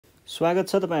स्वागत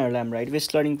छ तपाईहरुलाई हाम्रो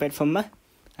एडभान्स लर्निङ प्लेटफर्ममा।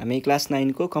 हामी क्लास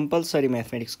 9 को कम्पलसरी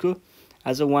म्याथमेटिक्स को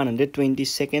आज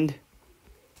 122nd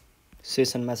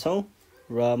सेसनमा छौं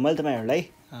र मैले तपाईहरुलाई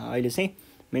अहिले चाहिँ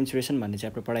मेन्सुरेसन भन्ने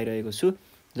च्याप्टर पढाइरहेको छु,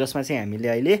 जसमा चाहिँ हामीले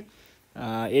अहिले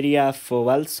एरिया अफ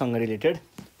वल्स सँग रिलेटेड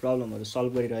प्रब्लमहरु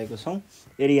सल्भ गरिरहेको छौं।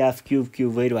 एरिया अफ क्यूब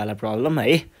क्यूबोइड वाला प्रब्लम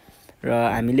है। र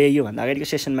हामीले यो भन्दा अगाडिको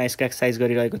सेसनमा यसको एक्सरसाइज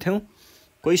गरिरहेको थियौं।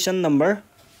 क्वेशन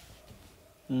नम्बर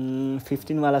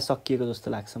 15 वाला सकिएको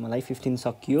जस्तो लाग्छ मलाई। 15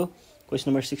 सकियो। क्वेशन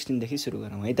नम्बर 16 देखि सुरु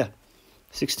गरौँ है त।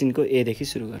 16 को ए देखि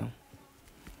सुरु गरौँ।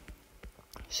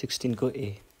 16 को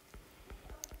ए।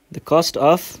 The cost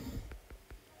of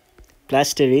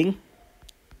plastering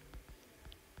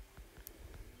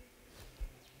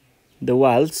the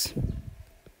walls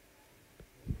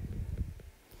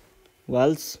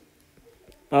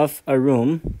of a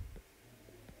room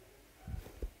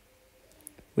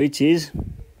which is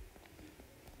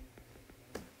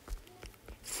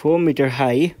 4 meter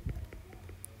high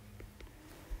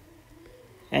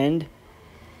and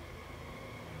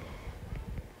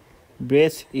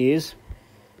breadth is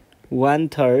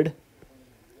 1/3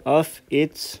 of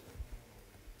its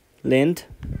length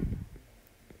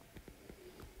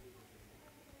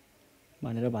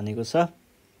भनेर भनेको छ।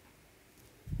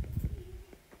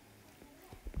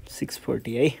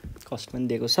 640 है। कस्ट पनि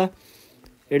दिएको छ।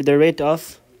 At the rate of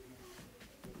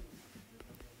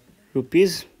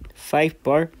 ₹5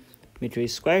 per meter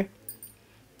square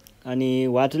अनि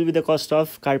what will be the cost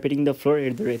of carpeting the floor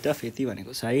at the rate of यति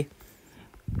भनेको छ है।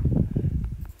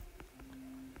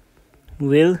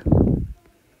 will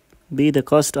be the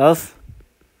cost of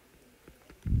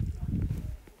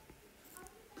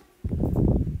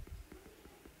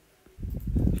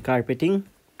carpeting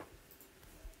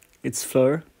its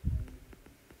floor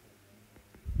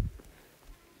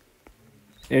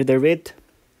at the rate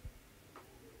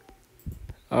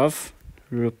of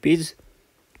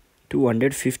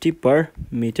 ₹250 per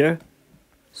meter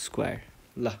square।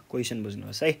 ल question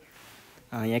बुझ्नुहोस् है।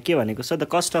 यहाँ के भनेको छ, द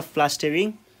कस्ट अफ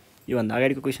प्लास्टरिङ। यो भन्दा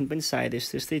अगाडिको क्वेशन पनि सायद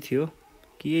यस्तै थियो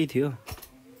कि यही थियो,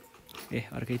 ए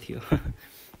अर्कै थियो।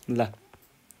 ल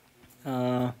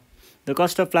the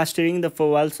cost of प्लास्टरिङ the 4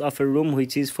 walls of a room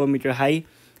which is 4 meter high,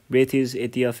 breadth is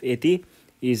 80 of 80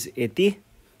 is 80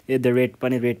 at the rate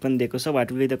पनि दिएको छ।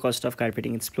 What will be the cost of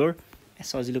carpeting it's floor.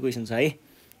 सजिलो क्वेशन छ है।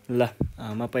 ल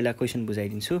म पहिला क्वेशन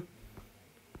बुझाइदिन्छु।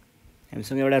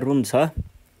 हामीसँग एउटा रुम छ।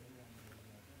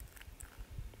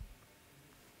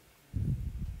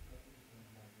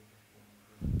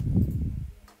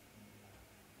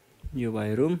 यो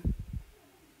भयो रुम।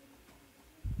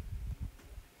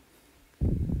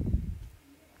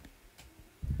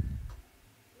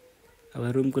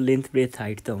 अब रुमको लेन्थ ब्रेथ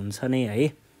हाइट त हुन्छ नै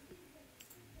है।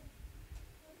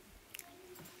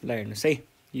 ल हेर्नुस् है,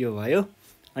 यो भयो।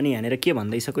 अनि यहाँनिर के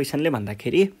भन्दैछ क्वेशनले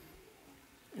भन्दाखेरि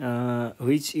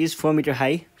which is 4 meter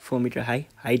high, 4 meter high,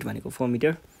 height भनेको 4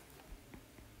 मिटर,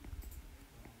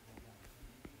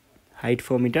 हाइट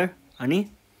 4 मिटर अनि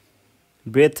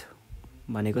ब्रेथ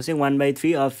भनेको चाहिँ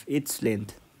 1/3 of its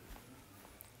length।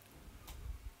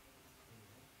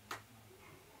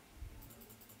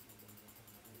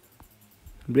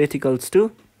 Breath equals to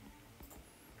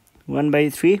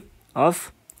 1/3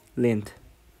 of length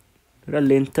र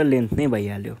लेन्थ त लेन्थ नै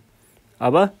भइहाल्यो।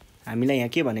 अब हामीलाई यहाँ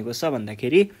के भनेको छ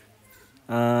भन्दाखेरि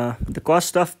the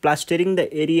cost of प्लास्टरिङ the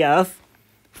area of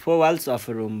 4 walls of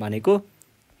a room भनेको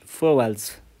 4 walls,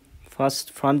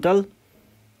 first frontal,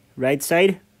 right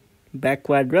side,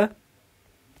 backward र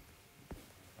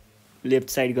लेफ्ट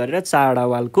साइड गरेर 4वटा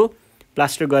वालको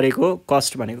प्लास्टर गरेको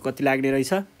कस्ट भनेको कति लाग्ने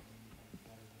रहेछ,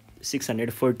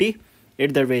 640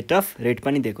 at the rate of, rate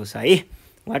पनि दिएको छ है।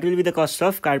 What will be the cost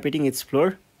of carpeting it's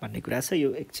floor भन्ने कुरा छ।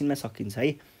 यो एकछिनमा सकिन्छ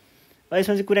है।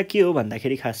 यसमा चाहिँ कुरा के हो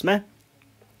भन्दाखेरि खासमा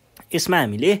यसमा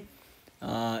हामीले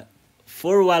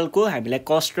 4 वालको हामीलाई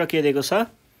कस्ट र के दिएको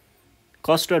छ,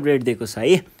 कस्ट र रेट दिएको छ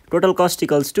है। Total cost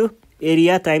equals to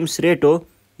area times rate हो।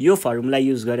 यो फर्मुला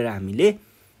युज गरेर हामीले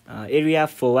एरिया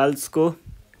अफ 4 वाल्सको,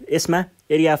 यसमा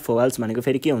एरिया अफ 4 वाल्स भनेको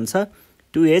फेरि के हुन्छ,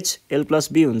 2h l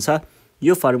 + b हुन्छ।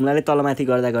 यो फर्मुलाले तलमाथि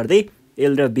गर्दा गर्दै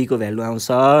l र b को भ्यालु आउँछ।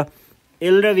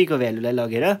 l र b को भ्यालुलाई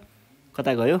लगेर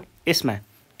कता गयो,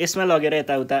 यसमा लगेर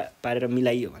यताउता पारेर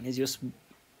मिलाइयो भने जस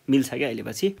मिल्छ क्या अहिले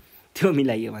पछि, त्यो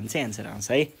मिलाइयो भने चाहिँ एन्सर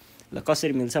आउँछ है। ल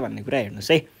कसरी मिल्छ भन्ने कुरा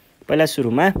हेर्नुहोस् है। पहिला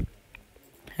सुरुमा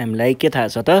हामीलाई के थाहा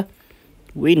छ त,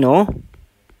 वी नो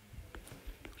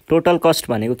टोटल कस्ट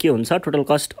भनेको के हुन्छ, टोटल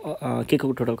कस्ट के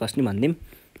को टोटल कस्ट नि भन्दिम,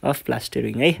 अफ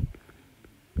प्लास्टरिङ है।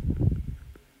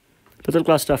 टोटल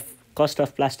कस्ट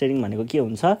अफ प्लास्टरिङ भनेको के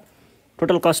हुन्छ,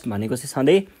 टोटल कस्ट भनेको चाहिँ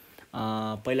सधैँ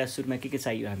पहिला सुरुमा के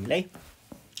चाहियो हामीलाई,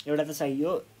 एउटा त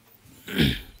चाहियो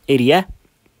area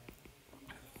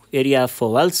area of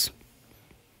 4 Waals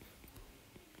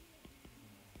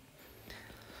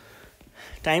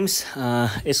times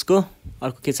यसको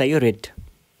अर्को के चाहियो रेट।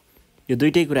 यो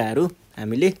दुईटै कुराहरू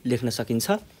हामीले लेख्न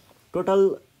सकिन्छ।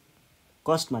 टोटल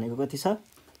कस्ट भनेको कति छ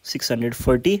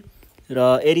 640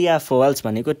 र एरिया अफ 4 वाल्स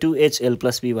भनेको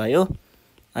 2HL+B भयो।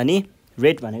 अनि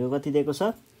रेट भनेको कति दिएको छ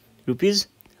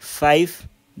 ₹5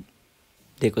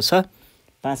 दिएको छ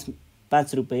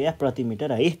 5 रुपैयाँ प्रति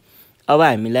मिटर है। अब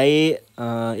हामीलाई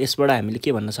यसबाट हामीले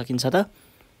के भन्न सकिन्छ त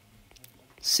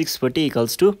 640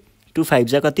 इक्वल्स टु 25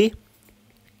 जा कति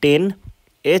 10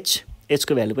 h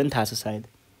को भ्यालु पनि थाहा छ सायद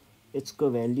h को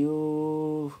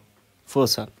भ्यालु 4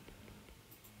 छ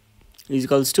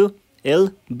इक्वल्स टु l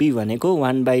b भनेको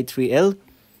 1/3l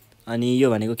अनि यो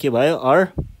भनेको के भयो r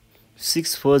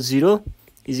 640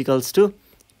 equals to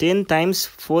 10 times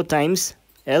 4 times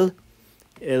l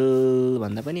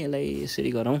भन्दा पनि यसलाई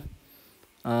यसरी गरौँ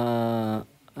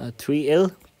 3l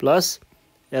प्लस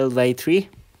l/3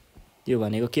 यो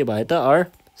भनेको के भयो त r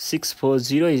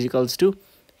 640 इक्वल्स टु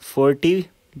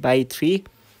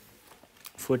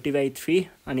 40/3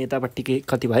 अनि यतापट्टि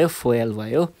कति भयो 4l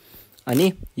भयो।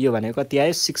 अनि यो भनेको कति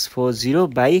आयो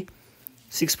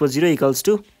 640 इक्वल्स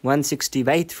टु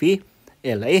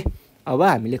 160/3l है। अब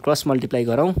हामीले क्रस मल्टिप्लाई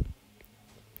गरौँ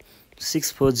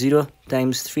 640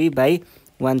 times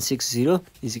 3/160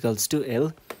 equals to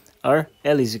l or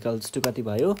l equals to कति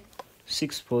भयो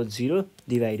 640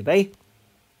 डिभाइड बाई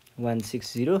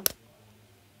 160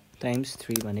 टाइम्स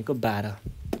 3 भनेको 12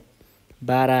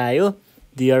 आयो।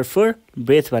 देयरफोर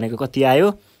ब्रेथ भनेको कति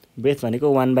आयो ब्रेथ भनेको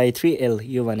 1/3l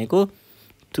यो भनेको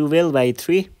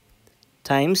 12/3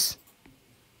 टाइम्स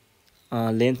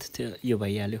लेन्थ यो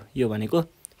भइहाल्यो यो भनेको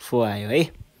 4 आयो है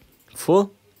 4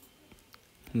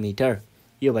 मिटर।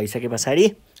 यो भइसके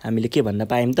पछाडि हामीले के भन्न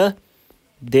पायौं त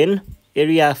देन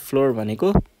एरिया अफ फ्लोर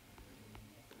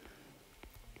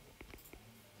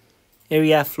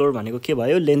भनेको के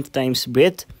भयो लेन्थ टाइम्स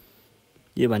ब्रेथ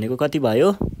यो भनेको कति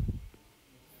भयो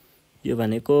यो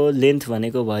भनेको लेन्थ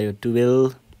भनेको भयो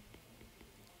 12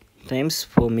 times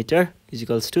 4 metre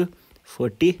equals to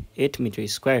 48 metre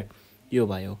square यो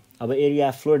भयो। अब एरिया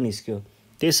अफ फ्लोर निस्क्यो।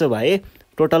 त्यसो भए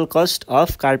टोटल कस्ट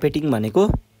अफ कार्पेटिङ भनेको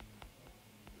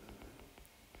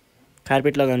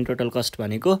कार्पेट लगाउने टोटल कस्ट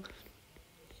भनेको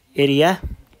एरिया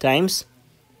टाइम्स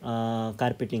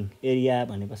कार्पेटिङ एरिया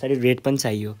भने पछाडि रेट पनि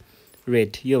चाहियो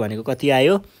रेट यो भनेको कति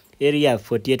आयो एरिया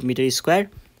 48 मिटर स्क्वायर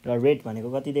र रेट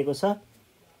भनेको कति दिएको छ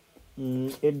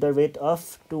at the rate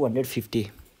of 250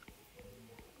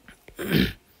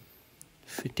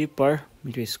 50 per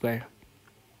metre square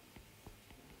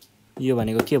यो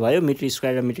भनेको के भयो मिटर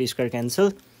स्क्वायर र मिटर स्क्वायर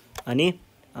क्यान्सल अनि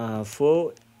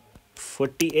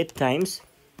 48 टाइम्स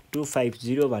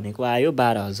 250 भनेको आयो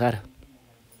 12,000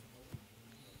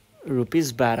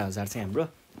 रुपीस 12,000 चाहिँ हाम्रो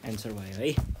एन्सर भयो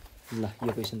है। ल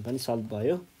यो क्वेसन पनि सल्भ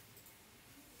भयो।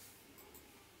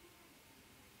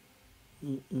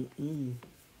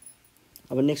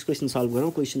 अब नेक्स्ट क्वेसन सल्भ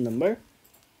गरौँ क्वेसन नम्बर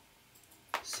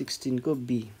 16 को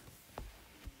बी।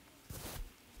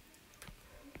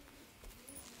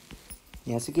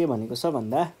 यहाँ चाहिँ के भनेको छ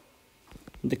भन्दा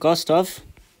the cost of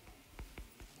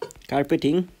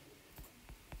carpeting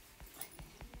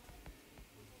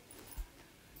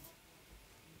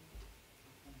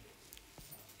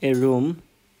a room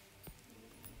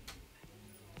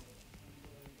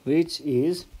which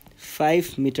is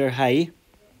 5 meter high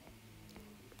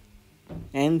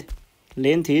and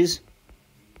length is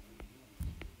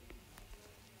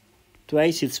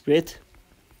twice its breadth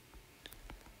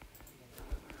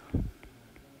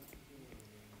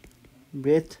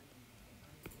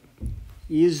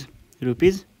is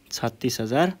rupees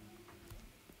 36,000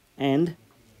 and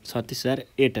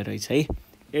 36,008 रहेछ है।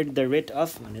 एट द रेट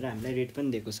अफ भनेर हामीलाई रेट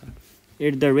पनि दिएको छ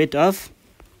at the rate of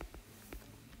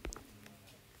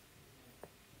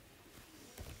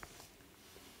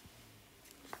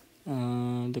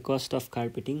the cost of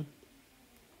carpeting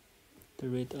the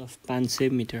rate of 500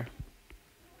 metre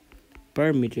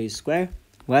per metre square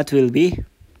what will be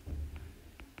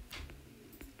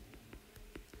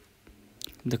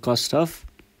the cost of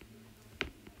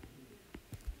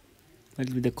what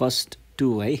will be the cost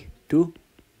to है to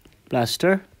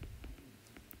plaster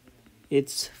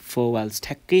it's 4 Waals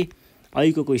ठ्याक्कै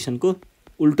अहिलेको क्वेसनको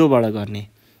उल्टोबाट गर्ने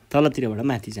तलतिरबाट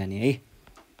माथि जाने है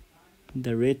the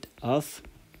rate of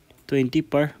 20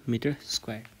 per metre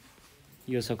square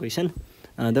यो छ question.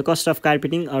 The cost of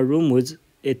carpeting a room Vij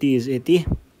यति इज यति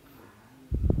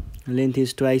length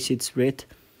is twice its breath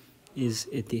is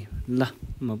यति। ल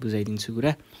म बुझाइदिन्छु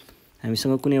कुरा।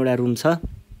 हामीसँग कुनै एउटा रुम छ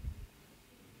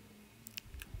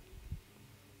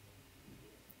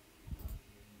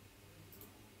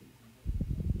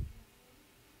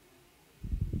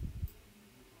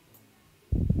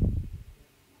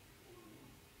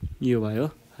यो भयो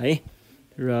है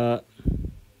र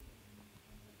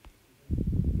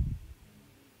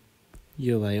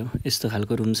यो भयो यस्तो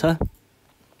खालको रुम छ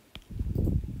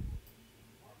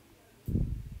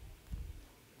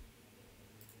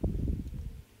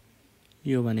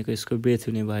यो भनेको यसको ब्रेथ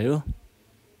हुने भयो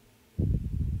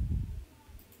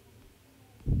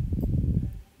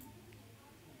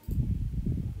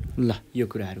ल यो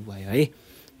कुराहरु भयो है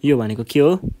यो भनेको के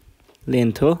हो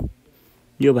लेन्थ हो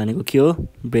यो भनेको के हो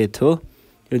ब्रेथ हो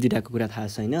यो दुईटाको कुरा थाहा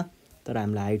छैन तर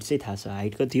हामीलाई हाइट चाहिँ थाहा छ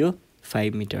हाइट कति हो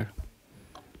 5 मिटर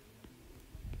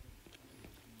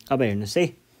अब हेर्नुस् है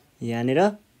यहाँनेर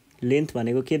लेन्थ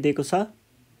भनेको के दिएको छ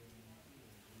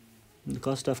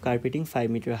cost of carpeting 5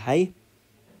 metre high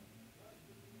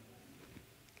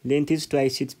length is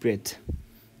twice its breath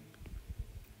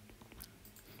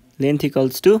length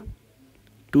equals to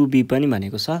 2b पनि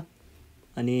भनेको छ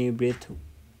अनि ब्रेथ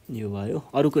यो भयो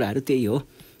अरु कुराहरु त्यही हो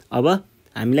अब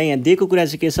हामीलाई यहाँ दिएको कुरा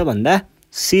चाहिँ के छ भन्दा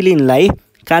सिलिनलाई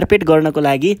कार्पेट गर्नको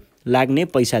लागि लाग्ने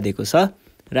पैसा दिएको छ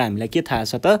र हामीलाई के थाहा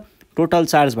छ त टोटल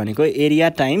चार्ज भनेको एरिया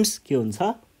टाइम्स के हुन्छ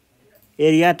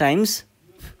एरिया टाइम्स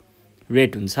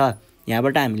रेट हुन्छ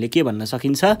यहाँबाट हामीले के भन्न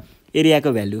सकिन्छ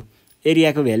एरियाको भ्यालु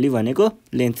भनेको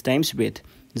लेन्थ टाइम्स ब्रेथ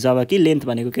जबकि लेन्थ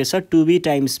भनेको के छ 2b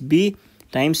times b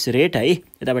times rate है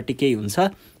यतापट्टि केही हुन्छ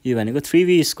यो भनेको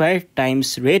 3b स्क्वायर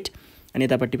टाइम्स रेट अनि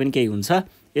यतापट्टि पनि केही हुन्छ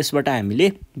यसबाट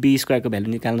हामीले b स्क्वायर को भ्यालु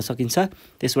निकाल्न सकिन्छ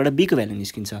त्यसबाट b को भ्यालु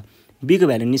निस्किन्छ b को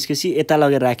भ्यालु निस्केपछि यता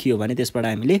लगेर राखियो भने त्यसबाट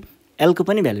हामीले l को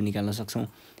पनि भ्यालु निकाल्न सक्छौं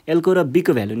l को र b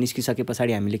को भ्यालु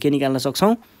निस्किसकेपछि हामीले के निकाल्न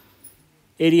सक्छौं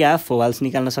एरिया अफ वाल्स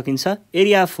निकाल्न सकिन्छ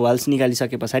area of Waals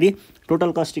निकालिसकेपछि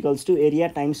total cost equals to area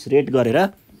times rate गरेर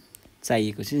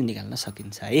चाहिएको चीज निकाल्न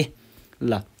सकिन्छ है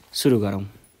ल सुरु गरौँ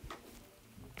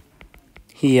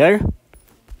हियर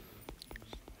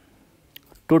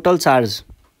टोटल चार्ज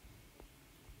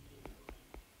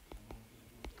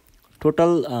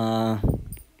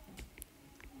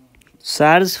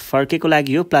चार्ज फर्केको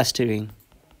लागि हो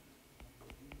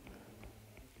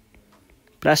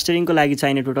प्लास्टरिङको लागि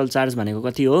चाहिने टोटल चार्ज भनेको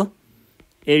कति हो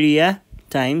एरिया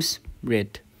टाइम्स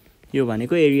रेट यो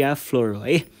भनेको एरिया फ्लोर हो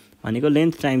है भनेको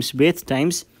length times breath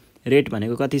times rate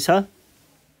भनेको कति छ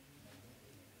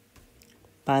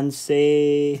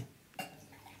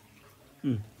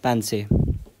 500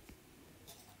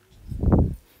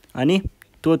 अनि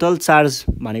टोटल चार्ज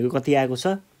भनेको कति आएको छ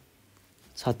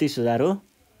 36000 हो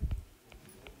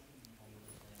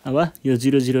अब यो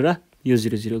 00 र यो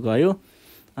 00 गयो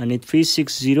अनि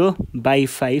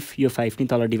 360/5 यो 5 नि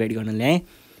तल डिभाइड गर्न ल्याए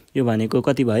यो भनेको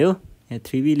कति भयो यहाँ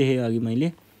 3b लेखे अघि मैले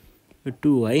यो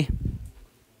 2 है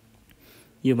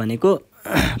यो भनेको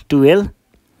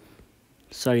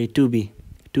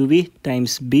 2b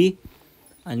टाइम्स b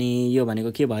अनि यो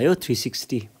भनेको के भयो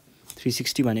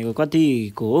 360 भनेको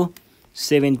कतिको हो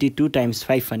 72 टाइम्स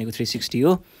 5 भनेको 360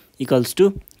 हो इक्वल्स टु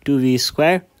 2b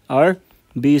स्क्वायर और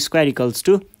b square equals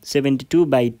to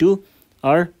 72/2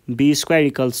 or b square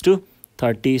equals to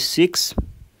 36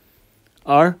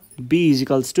 or b is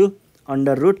equals to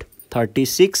under root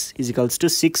 36 is equals to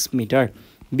 6 meter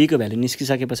b को भ्यालु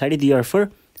निस्किसकेपछि therefore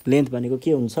लेन्थ भनेको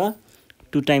के हुन्छ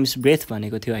 2 टाइम्स ब्रेथ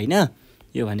भनेको थियो हैन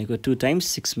यो भनेको 2 टाइम्स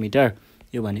 6 मिटर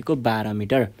यो भनेको 12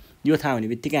 मिटर यो थाहा हुने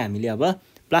बित्तिकै हामीले अब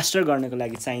प्लास्टर गर्नको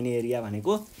लागि चाहिने एरिया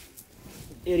भनेको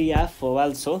एरिया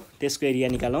फोवाल्स हो त्यसको एरिया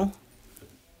निकालौं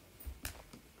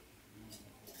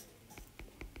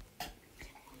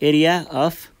एरिया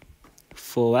अफ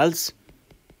फोवाल्स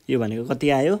यो भनेको कति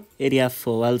आयो एरिया अफ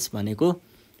फोवाल्स भनेको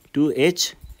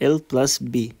 2HL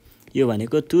 + B यो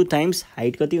भनेको 2 टाइम्स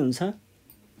हाइट कति हुन्छ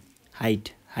हाइट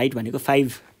भनेको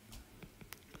 5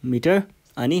 मिटर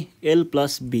अनि L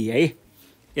 + B है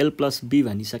L + B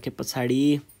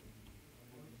भनिसकेपछि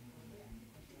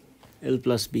L +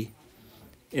 B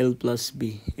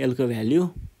L को भ्यालु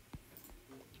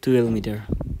 12 मिटर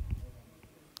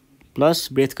प्लस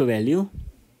ब्रेथ को भ्यालु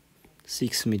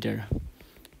 6 मिटर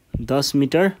 10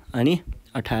 मिटर अनि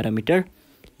 18 मिटर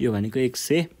यो भनेको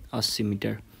 180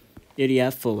 metre area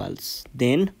of फोवाल्स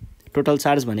then total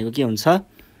charge भनेको के हुन्छ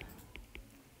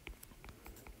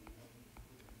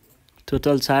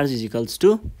total charge is equals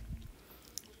to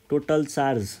total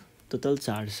charge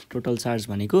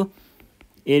भनेको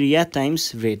एरिया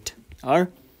टाइम्स रेट और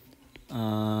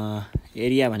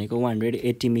एरिया भनेको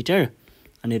 180 मिटर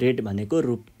अनि रेट भनेको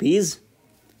रुपीज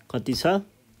कति छ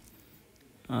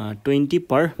 20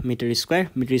 पर मिटर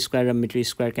स्क्वायर र मिटर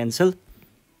स्क्वायर क्यान्सल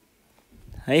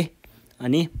है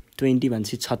अनि 20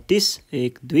 भन्छ 36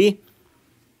 1 2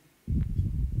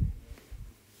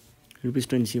 रुपीस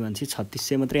 20 भन्छ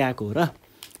 3600 मात्रै आएको हो र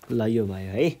ल यो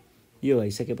भयो है यो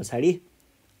भइसकेपछि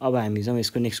अब हामी जाउँ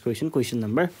यसको नेक्स्ट क्वेशन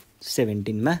नम्बर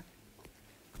 17 मा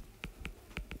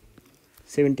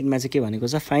 17 मा चाहिँ के भनेको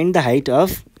छ find the height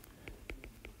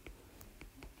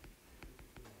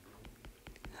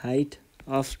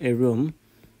of A room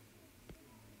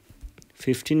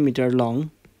 15 meter long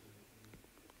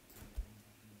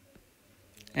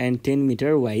and 10 meter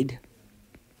wide.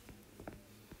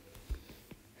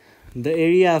 The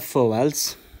area of 4 walls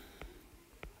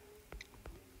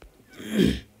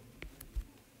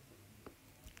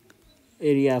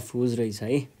area of whose रहेछ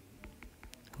है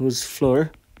whose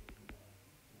floor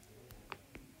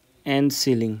and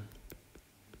ceiling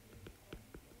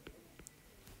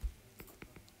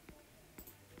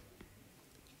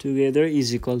together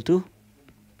is equal to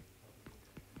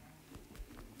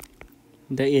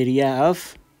the area of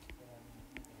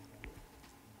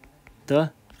the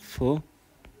 4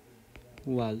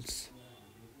 walls.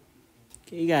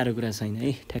 केही गाह्रो कुरा छैन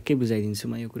है ठ्याक्कै बुझाइदिन्छु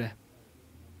म यो कुरा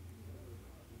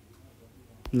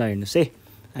ल हेर्नुस् है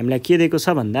हामीलाई के दिएको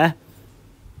छ भन्दा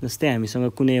जस्तै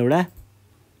हामीसँग कुनै एउटा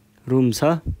रुम छ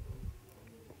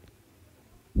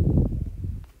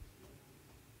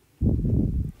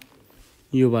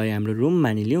यो भयो हाम्रो रुम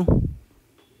मानिलियौं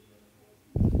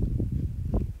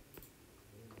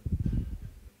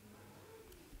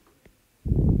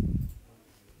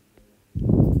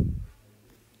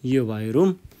यो भयो रुम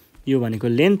यो भनेको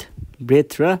लेन्थ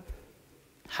ब्रेथ र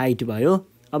हाइट भयो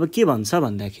अब के भन्छ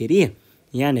भन्दाखेरि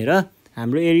यहाँनेर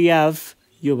हाम्रो एरिया अफ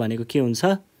यो भनेको के हुन्छ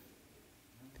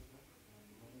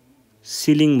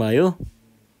सिलिङ भयो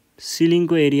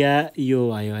सिलिङको एरिया यो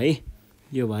भयो है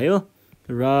यो भयो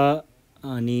र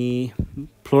अनि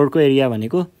फ्लोरको एरिया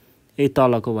भनेको यही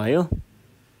तलको भयो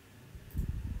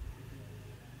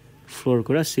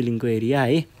फ्लोरको र सिलिङको एरिया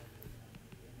है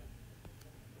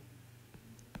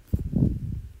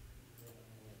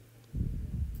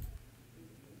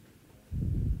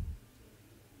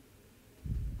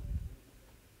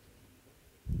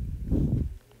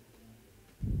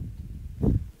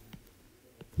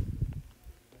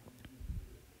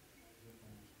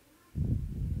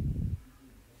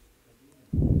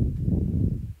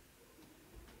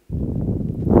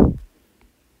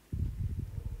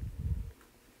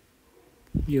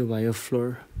यो भयो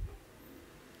फ्लोर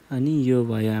अनि यो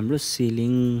भयो हाम्रो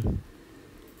सिलिङ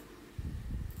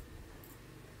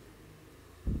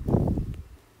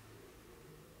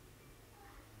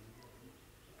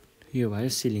यो भयो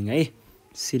सिलिङ है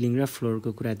सिलिङ र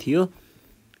फ्लोरको कुरा थियो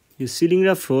यो सिलिङ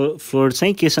र फ्लोर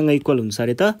चाहिँ केसँग इक्वल हुन्छ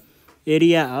अरे त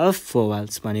एरिया अफ 4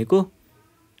 वाल्स भनेको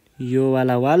यो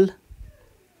वाला वाल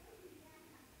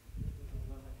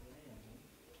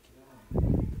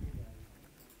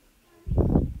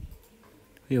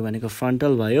यो भनेको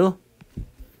फ्रन्टल भयो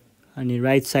अनि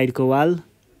राइट साइडको वाल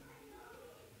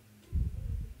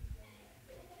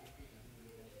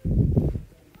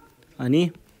अनि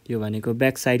यो भनेको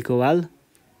ब्याक साइडको वाल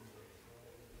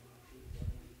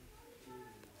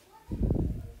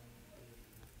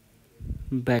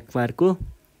ब्याक बारको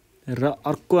र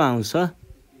अर्को आउँछ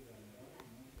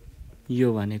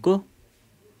यो भनेको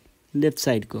लेफ्ट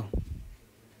साइडको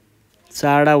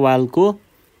चारवटा वालको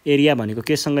एरिया भनेको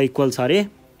केसँग इक्वल छ अरे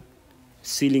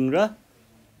सिलिङ र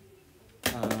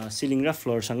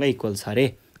फ्लोरसँग इक्वल छ अरे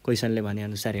क्वेसनले भने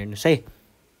अनुसार हेर्नुस् है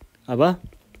अब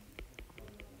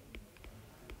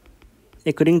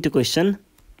according to question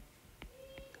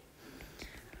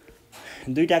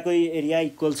दुईटाको area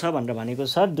equal छ भनेर भनेको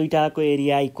छ दुईटाको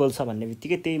एरिया इक्वल छ भन्ने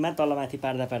बित्तिकै त्यहीमा तलमाथि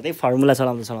पार्दै फर्मुला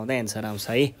चलाउँदै एन्सर आउँछ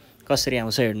है कसरी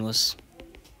आउँछ हेर्नुहोस्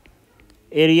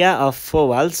area of 4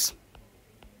 Waals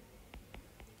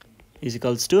is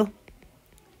equals to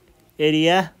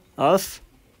area of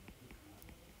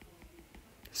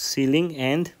ceiling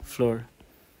and floor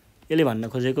यसले भन्न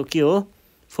खोजेको के हो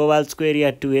 4 walls को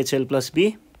एरिया 2HL plus B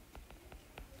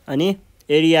अनि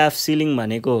एरिया अफ सिलिङ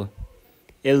भनेको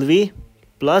LV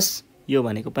प्लस यो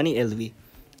भनेको पनि LV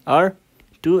or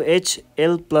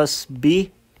 2HL plus B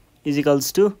is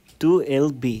equals to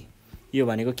 2LB यो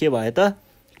भनेको के भयो त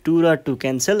 2 र 2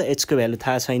 क्यान्सल H को भ्यालु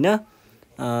थाहा छैन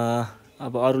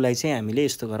अब अरुलाई चाहिँ हामीले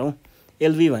यस्तो गरौँ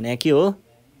LV भने के हो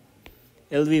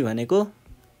LV भनेको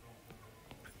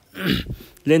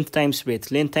लेन्थ टाइम्स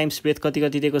ब्रेथ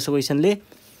कति दिएको छ क्वेसनले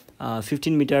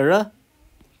 15 मिटर र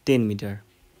 10 metre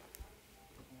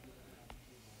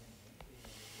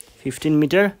 15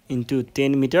 metre into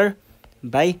 10 metre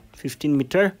by 15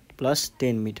 metre plus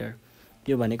 10 metre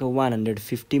यो भनेको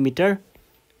 150 metre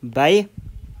by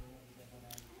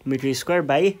metre square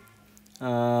by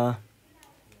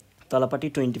तलपट्टि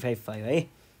 25 भयो है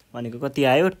भनेको कति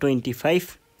आयो 25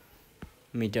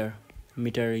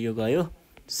 मिटर यो गयो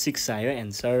 6 आयो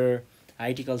answer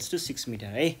height equals to 6 metre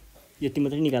है यति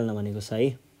मात्रै निकाल्न भनेको छ है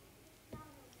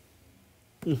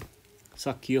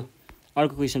सकियो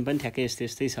अर्को क्वेसन पनि ठ्याक्कै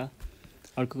यस्तै छ।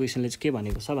 अर्को क्वेसनले चाहिँ के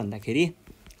भनेको छ भन्दाखेरि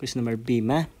क्वेसन नम्बर बी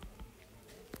मा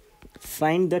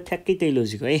फाइन्ड द ठ्याक्कै त्यही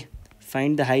लोजिक है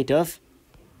find the height of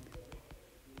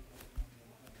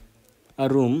a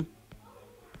room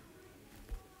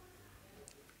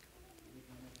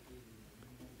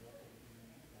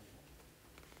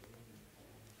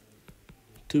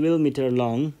 (12 meter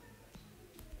long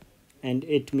and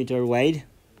 8 meter wide).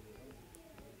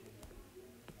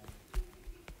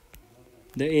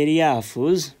 The area of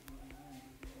whose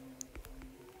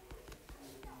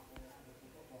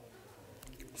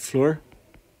floor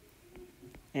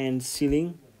and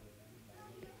ceiling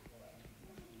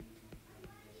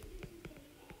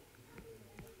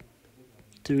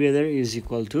together is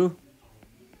equal to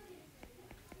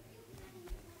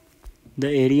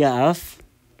the area of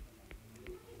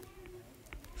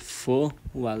 4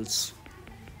 walls.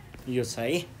 यो छ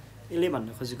है। यसले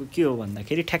भन्न खोजेको के हो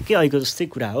भन्दाखेरि ठ्याक्कै अहिलेको जस्तै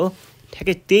कुरा हो,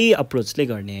 ठ्याक्कै त्यही अप्रोचले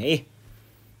गर्ने है।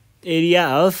 Area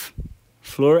of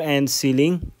floor and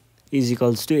ceiling is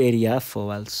equals to area of 4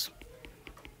 walls.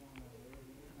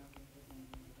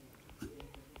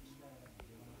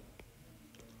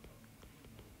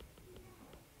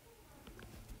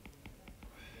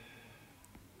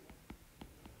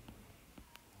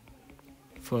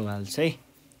 है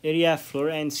एरिया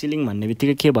फ्लोर एन्ड सिलिङ भन्ने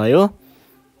बित्तिकै के भयो,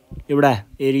 एउटा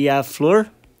area floor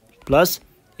plus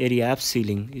area of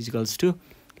ceiling is equals to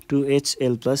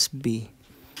 2HL plus B।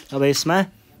 अब यसमा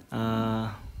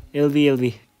LB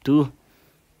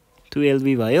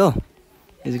 2LB भयो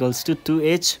is equals to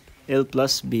 2HL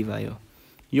plus B भयो।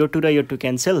 यो 2 र यो 2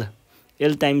 क्यान्सल,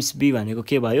 L टाइम्स B भनेको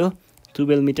के भयो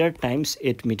 12 metre times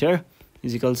 8 metre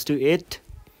is equals to 8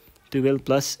 12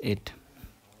 plus 8।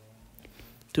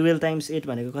 12 times 8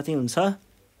 भनेको कति हुन्छ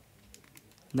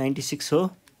 96 हो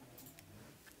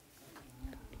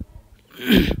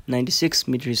 96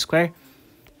 मिटर स्क्वायर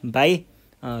बाई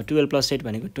 12 प्लस 8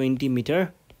 भनेको 20 metre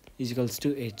is equals to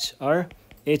H और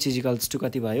H इज इक्वल्स टु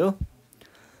कति भयो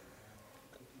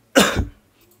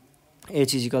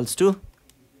H is equals to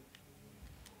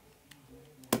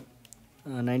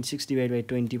 96 divide by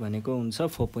 20 भनेको हुन्छ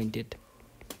 4.8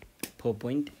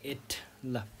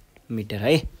 ल मिटर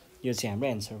है। यो चाहिँ हाम्रो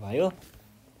एन्सर भयो।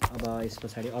 अब यस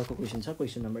पछाडि अर्को क्वेसन छ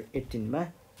क्वेसन नम्बर 18 मा।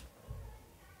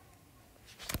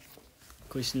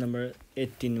 क्वेसन नम्बर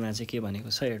 18 मा चाहिँ के भनेको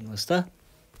छ हेर्नुहोस् त।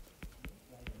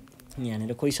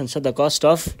 यहाँनिर क्वेसन छ the cost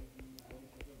of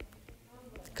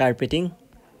carpeting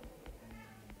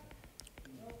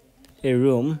A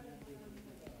room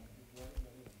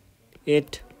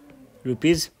at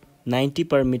 ₹90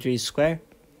 per meter square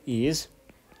is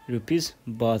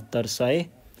 ₹7200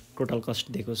 total cost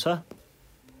दिएको छ।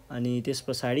 अनि त्यस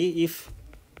पछाडि if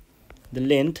the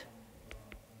length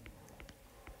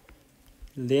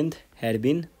had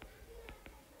been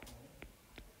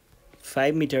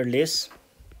 5 meter less,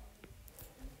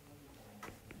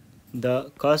 the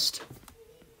cost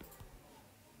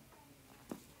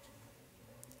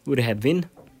would have been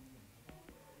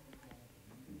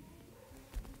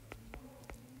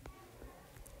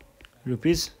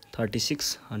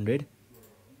 ₹3600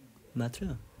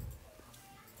 मात्र।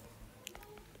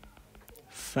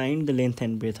 Find the length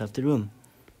and breadth of the room.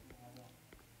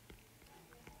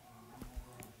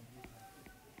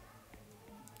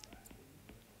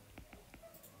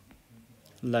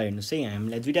 ल हेर्नुहोस् है यहाँ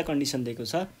हामीलाई दुईटा कन्डिसन दिएको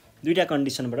छ, दुईटा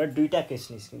कन्डिसनबाट दुईटा केस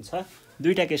निस्किन्छ।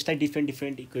 दुईटा केसलाई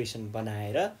डिफ्रेन्ट इक्वेसन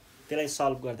बनाएर त्यसलाई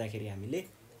सल्भ गर्दाखेरि हामीले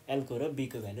एलको र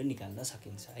बीको भ्यालु निकाल्न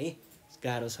सकिन्छ है।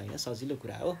 गाह्रो छैन, सजिलो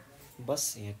कुरा हो, बस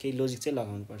यहाँ केही लोजिक चाहिँ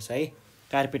लगाउनु पर्छ है।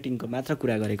 कार्पेटिङको मात्र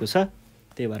कुरा गरेको छ,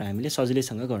 त्यही भएर हामीले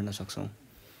सजिलैसँग गर्न सक्छौँ।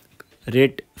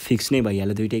 रेट फिक्स नै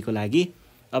भइहाल्यो दुईटैको लागि।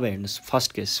 अब हेर्नुहोस्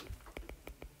फर्स्ट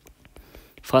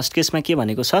केसमा के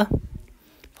भनेको छ,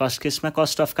 फर्स्ट केसमा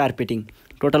cost of carpeting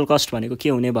total cost भनेको के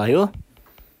हुने भयो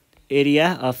area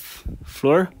of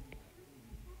floor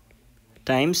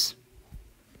times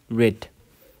rate.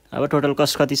 अब टोटल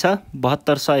कस्ट कति छ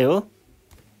 7200 हो,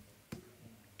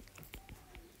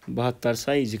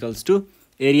 7200 इज इक्वल्स टु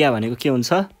एरिया भनेको के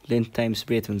हुन्छ लेन्थ टाइम्स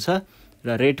ब्रेथ हुन्छ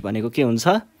र रेट भनेको के हुन्छ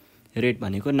रेट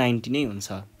भनेको 90 नै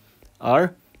हुन्छ।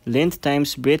 और length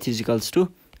times breath is equals to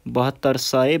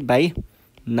 7200 by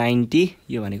 90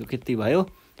 यो भनेको कति भयो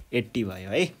 80 भयो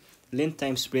है। लेन्थ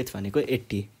टाइम्स ब्रेथ भनेको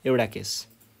 80 एउटा case.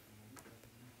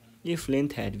 If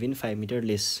length had been 5 metre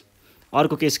lace.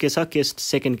 अर्को केस के छ case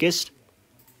second case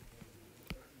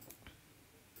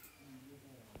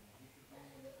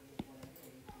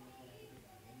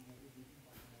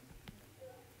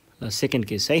second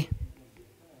case है।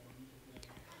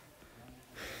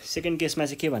 सेकेन्ड केसमा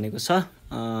चाहिँ के भनेको छ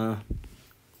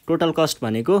टोटल कस्ट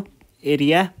भनेको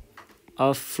area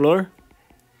of floor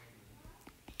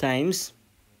times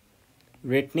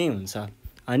rate नै हुन्छ।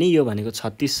 अनि यो भनेको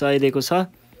 3600 दिएको छ,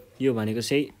 यो भनेको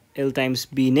चाहिँ L टाइम्स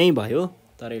B नै भयो,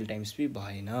 तर L टाइम्स B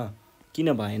भएन।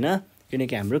 किन भएन?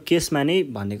 किनकि हाम्रो केसमा नै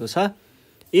भनेको छ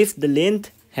if the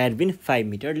length had been 5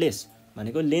 metre lace,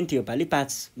 भनेको लेन्थ यो पालि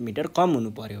 5 मिटर कम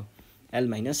हुनु पर्यो। L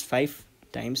 - 5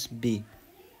 times B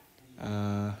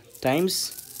times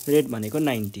rate भनेको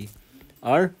 90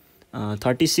 और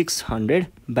 3600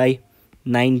 by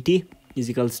 90 is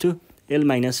equals two L -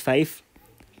 5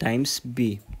 times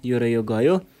B, यो र यो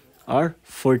गयो और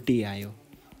 40 आयो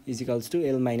is equals two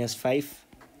L - 5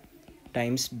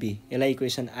 times B। यसलाई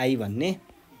इक्वेसन I भन्ने,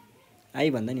 I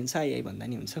भन्दा नि हुन्छ, I भन्दा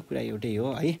नि हुन्छ, कुरा एउटै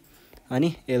हो है।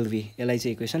 अनि LV, यसलाई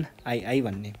चाहिँ इक्वेसन I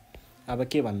भन्ने। अब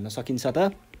के भन्न सकिन्छ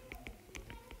त?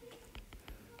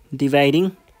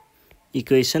 Dividing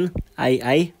equation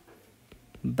I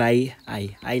by I,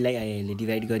 I लाई I ले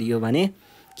डिभाइड गरियो भने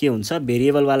के हुन्छ?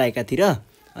 भेरिएबलवाला एकातिर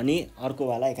अनि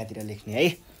अर्कोवाला एकातिर लेख्ने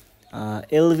है।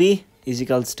 LV is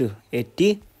equals two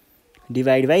 80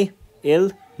 divide by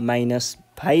L -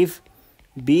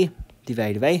 5B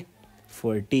divide by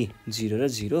 40, 0 र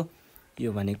 0,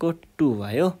 यो भनेको 2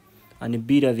 भयो। अनि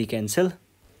B र V क्यान्सल,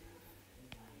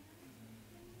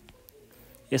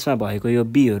 यसमा भएको यो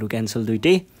B हरू क्यान्सल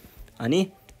दुइटै। अनि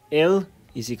L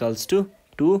is equals two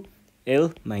 2L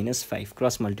 - 5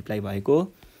 cross multiply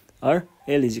भएको, और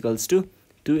L is equals two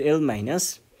 2L -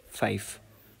 5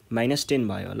 -10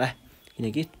 भयो होला,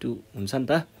 किनकि 2 हुन्छ नि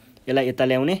त। यसलाई यता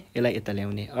ल्याउने, यसलाई यता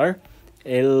ल्याउने,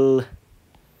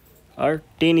 और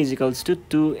 10 is equals two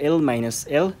 2L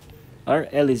 - L, और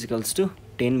L is equals two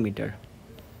 10 metre.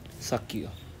 सकियो।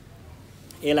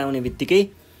 L आउने बित्तिकै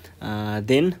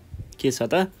देन के छ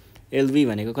त? LV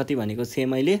भनेको कति भनेको थिएँ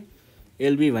मैले?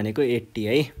 LV भनेको 80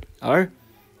 है, और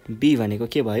B भनेको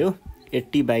के भयो?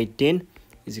 80 बाई 10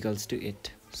 इज इक्वल्स टू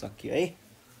 8। सकियो है।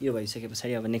 यो भइसके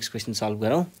पछाडि अब नेक्स्ट क्वेसन सल्भ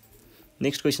गरौँ।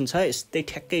 नेक्स्ट क्वेसन छ यस्तै,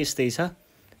 ठ्याक्कै यस्तै छ।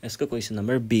 यसको क्वेसन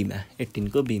नम्बर B मा, 18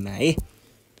 को B मा है।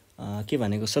 के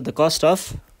भनेको छ? The cost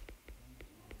of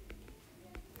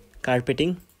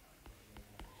carpeting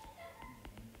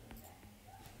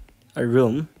a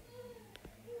room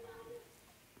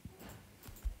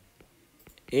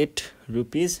 8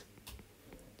 rupees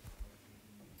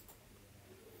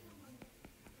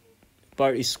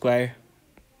per square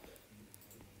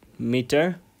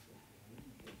meter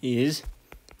is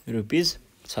rupees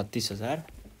 36,000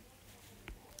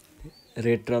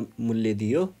 rate र मूल्य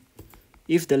दियो।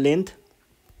 इफ द लेन्थ,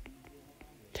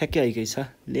 ठ्याक्कै आइकै छ,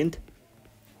 length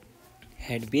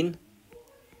had been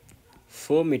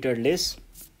 4 meter less,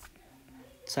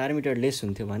 4 metre lace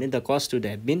हुन्थ्यो भने the cost would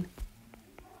have been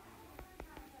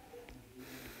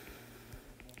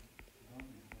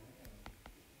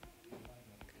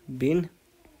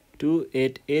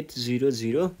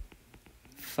 28800।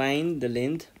 Find the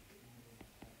length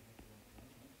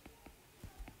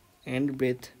and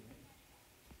breath,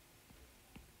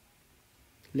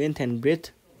 length and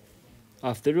breath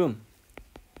of the room,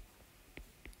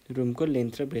 रुमको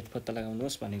length र breath पत्ता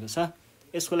लगाउनुहोस् भनेको छ।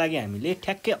 यसको लागि हामीले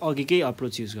ठ्याक्कै अघिकै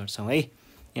अप्रोच युज गर्छौँ है।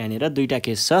 यहाँनिर दुईटा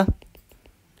केस छ।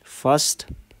 फर्स्ट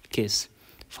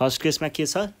केसमा के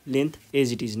छ? लेन्थ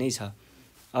एज इट इज नै छ।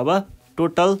 अब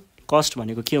टोटल कस्ट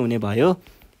भनेको के हुने भयो?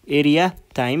 एरिया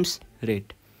टाइम्स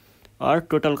रेट, और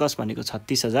टोटल कस्ट भनेको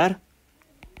 36,000,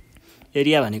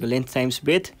 एरिया भनेको लेन्थ टाइम्स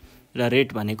ब्रेथ, र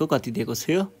रेट भनेको कति दिएको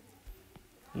थियो?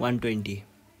 120,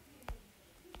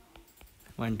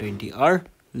 और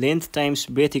length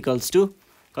times breath equals two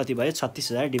कति भयो?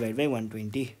 36,000 डिभाइड बाई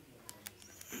 120,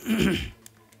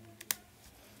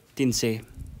 300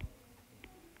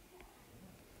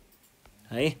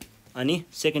 है। अनि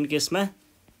सेकेन्ड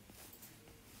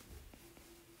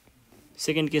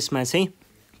केसमा चाहिँ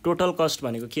टोटल कस्ट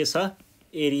भनेको के छ?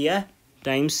 एरिया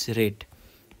टाइम्स रेट,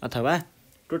 अथवा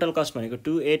टोटल कस्ट भनेको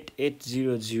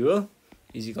 28800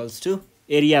 इज इक्वल्स टू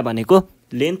एरिया भनेको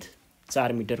लेन्थ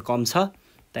 4 मिटर कम छ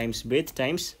टाइम्स ब्रेथ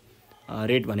टाइम्स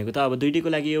रेट भनेको त अब दुईटैको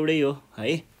लागि एउटै हो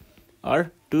है। और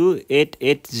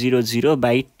 28800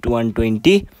 बाई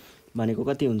 120 भनेको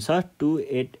कति हुन्छ?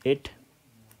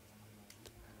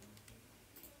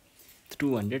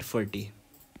 240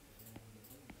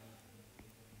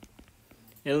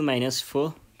 L -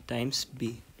 4 टाइम्स B,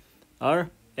 और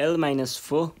L -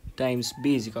 4 times B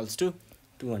is equals two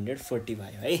 240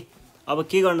 भयो है। अब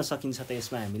के गर्न सकिन्छ त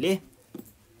यसमा? हामीले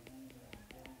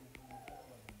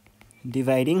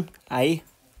डिभाइडिङ I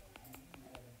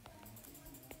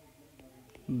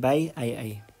बाई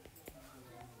II,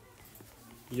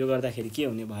 यो गर्दाखेरि के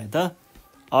हुने भयो त?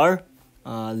 और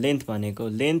लेन्थ भनेको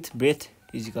length breadth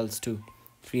is equals two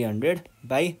 300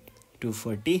 by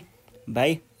 240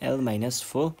 by L -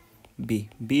 4 B,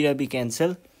 B र B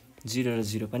क्यान्सल, 0 र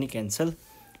 0 पनि क्यान्सल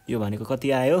यो भनेको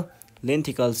कति आयो लेन्थ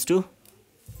इक्वल्स टु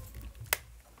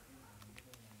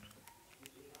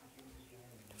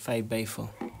 5/4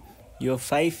 यो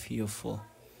 5 यो 4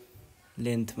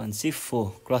 लेन्थ मान्छे 4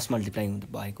 क्रस मल्टिप्लाई हुँदै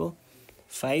भएको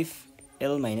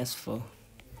 5l - 4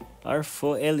 or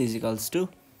 4l is equals to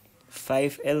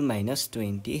 5l -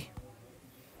 20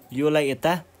 योलाई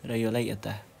यता र योलाई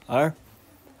यता or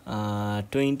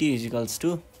 20 is equals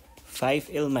to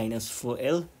 5l -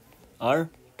 4l or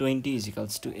 20 is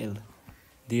equals to l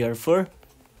therefore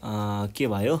के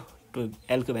भयो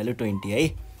l को भ्यालु 20 है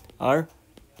or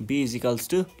b is equals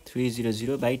to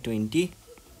 300/20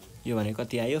 यो भनेको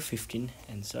कति आयो 15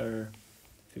 आन्सर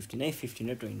 15 है 15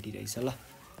 र 20 रहेछ ल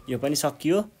यो पनि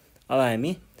सकियो अब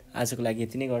हामी आजको लागि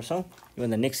यति नै गर्छौं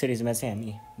योभन्दा नेक्स्ट सिरिजमा चाहिँ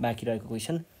हामी बाँकी रहेको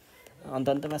क्वेशन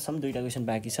अन्तमा सम दुईटा क्वेशन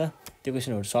बाँकी छ त्यो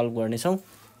क्वेशनहरु सल्भ गर्ने छौं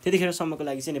त्यतिखेर सम्मको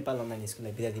लागि चाहिँ नेपाल अनलाइन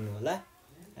स्कुललाई बिदा दिनु होला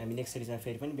हामी नेक्स्ट सिरिजमा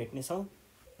फेरि पनि भेट्ने छौं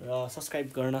र सब्स्क्राइब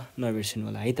गर्न नबिर्सिनु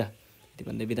होला है त यति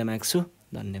भन्दै बिदा माग्छु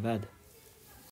धन्यवाद